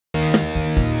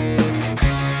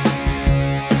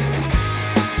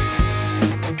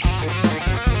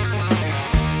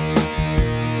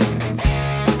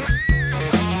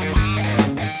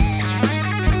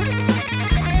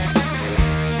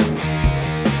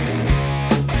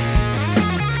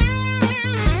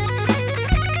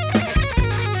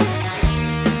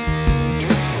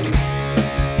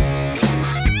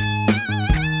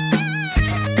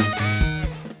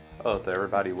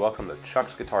everybody, welcome to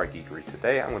Chuck's Guitar Geekery.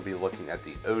 Today I'm going to be looking at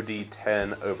the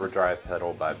OD-10 overdrive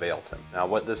pedal by Valeton. Now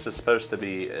what this is supposed to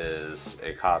be is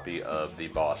a copy of the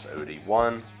Boss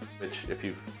OD-1, which if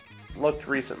you've looked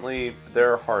recently,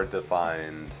 they're hard to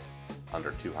find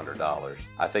under $200.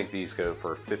 I think these go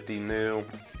for $50 new.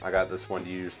 I got this one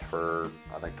used for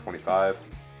I think $25,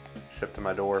 shipped to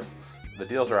my door. The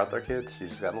deals are out there, kids, you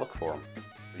just gotta look for them.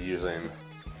 I'm using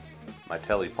my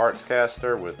tele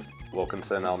partscaster with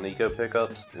Wilkinson Alnico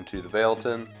pickups into the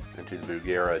Valeton, into the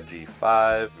Bugera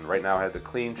G5. And right now I have the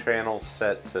clean channel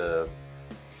set to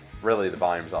really the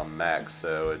volume's on max,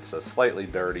 so it's a slightly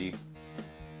dirty,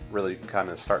 really kind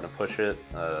of starting to push it.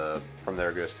 From there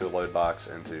it goes to a load box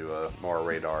into a Mooer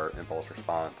Radar impulse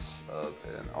response of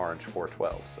an orange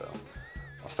 412. So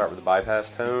I'll start with the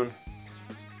bypass tone,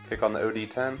 kick on the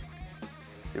OD-10,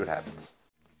 see what happens.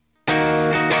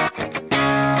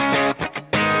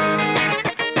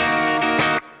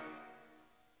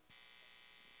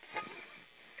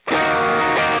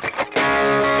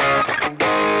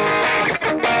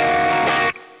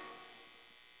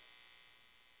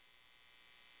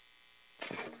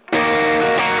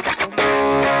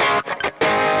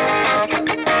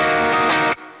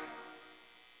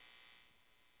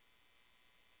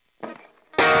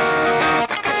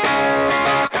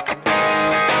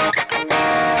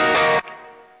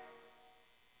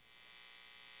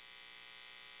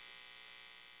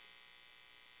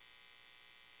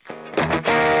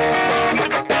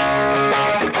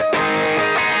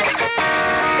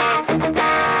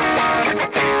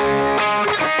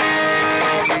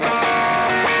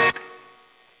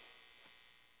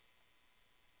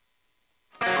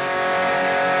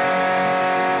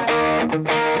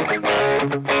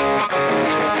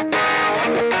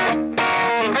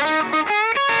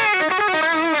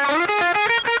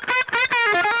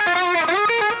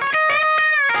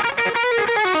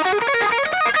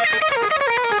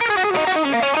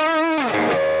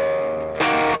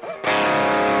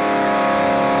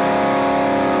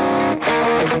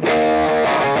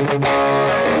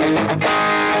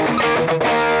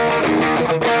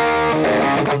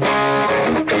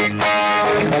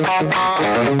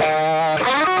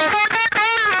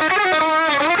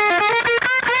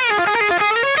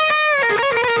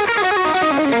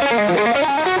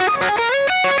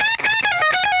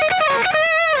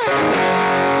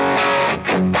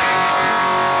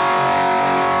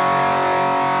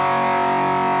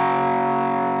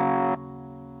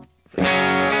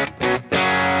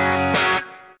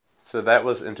 So that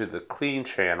was into the clean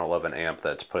channel of an amp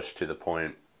that's pushed to the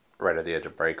point right at the edge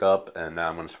of breakup, and now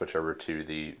I'm going to switch over to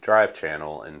the drive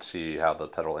channel and see how the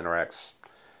pedal interacts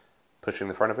pushing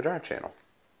the front of a drive channel.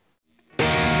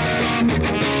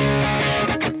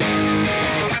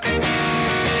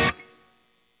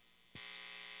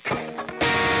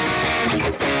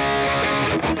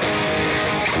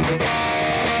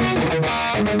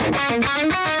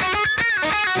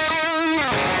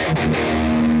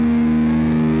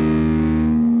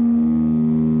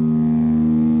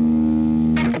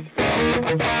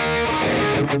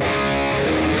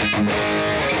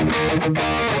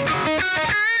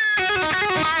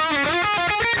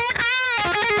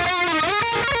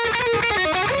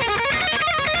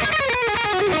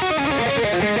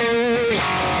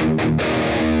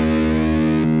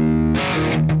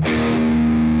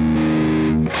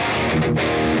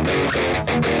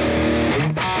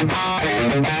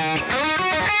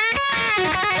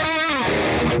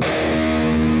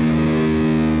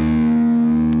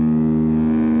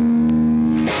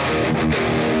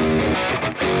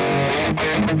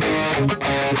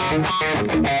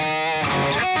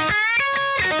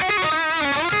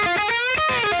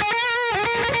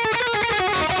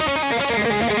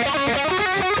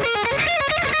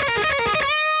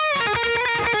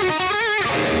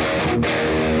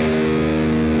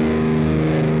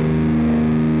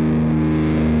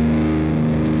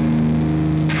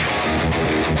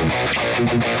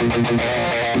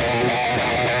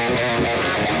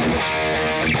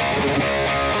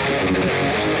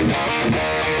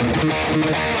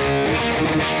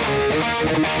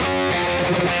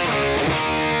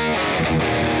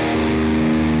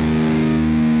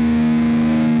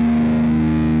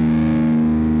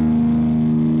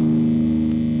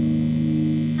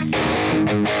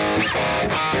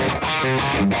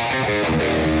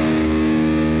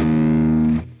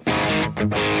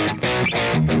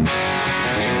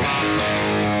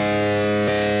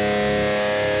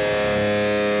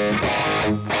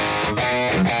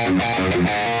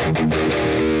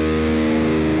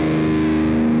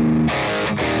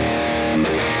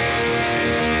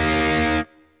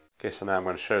 Okay, so now I'm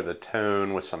going to show the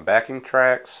tone with some backing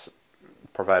tracks.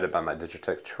 provided by my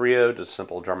Digitech Trio, just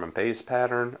simple drum and bass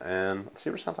pattern, and let's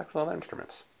see what it sounds like with other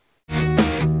instruments.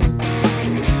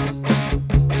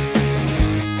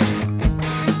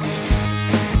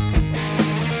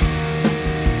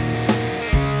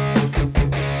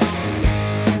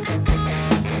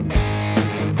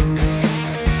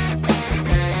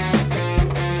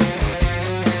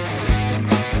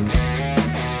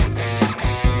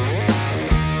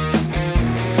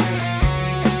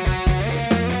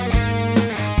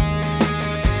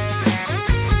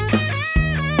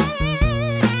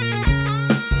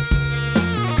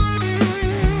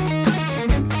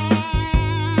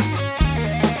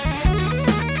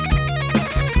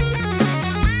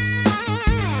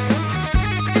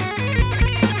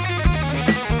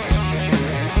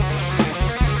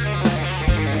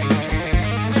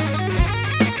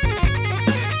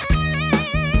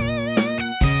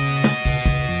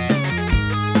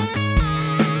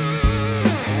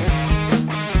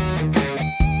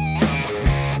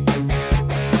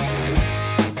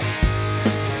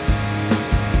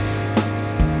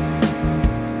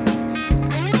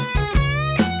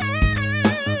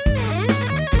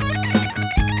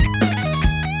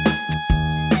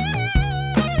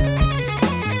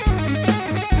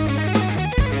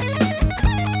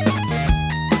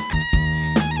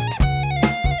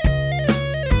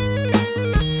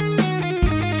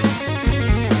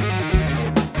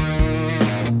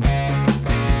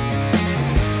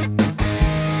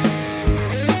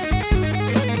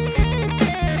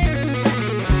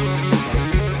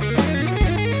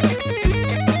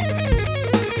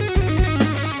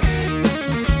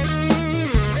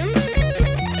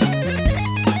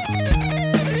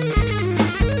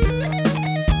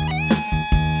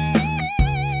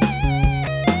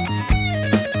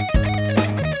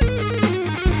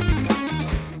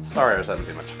 Sorry I was having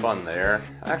too much fun there.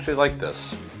 I actually like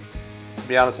this. To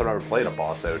be honest, I've never played a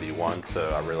Boss OD-1, so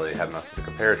I really have nothing to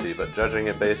compare it to, but judging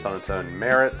it based on its own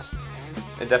merits,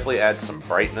 it definitely adds some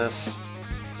brightness.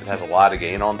 It has a lot of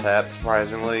gain on tap,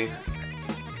 surprisingly,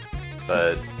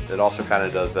 but it also kind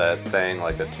of does that thing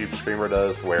like a tube screamer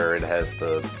does, where it has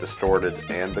the distorted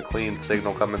and the clean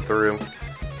signal coming through,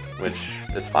 which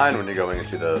is fine when you're going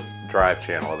into the drive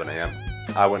channel of an amp.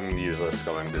 I wouldn't use this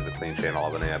going into the clean channel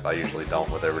of an amp. I usually don't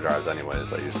with overdrives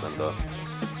anyways. I use them to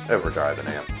overdrive an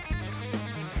amp,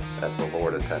 as the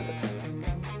Lord intended.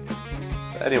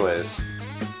 So anyways,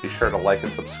 be sure to like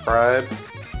and subscribe.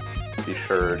 Be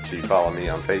sure to follow me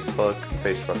on Facebook,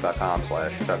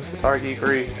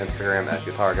 facebook.com/ChucksGuitarGeekery, Instagram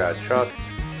 @GuitarGuideChuck,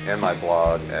 and my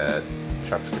blog at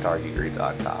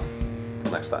chucksguitargeekery.com.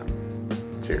 Until next time,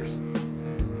 cheers.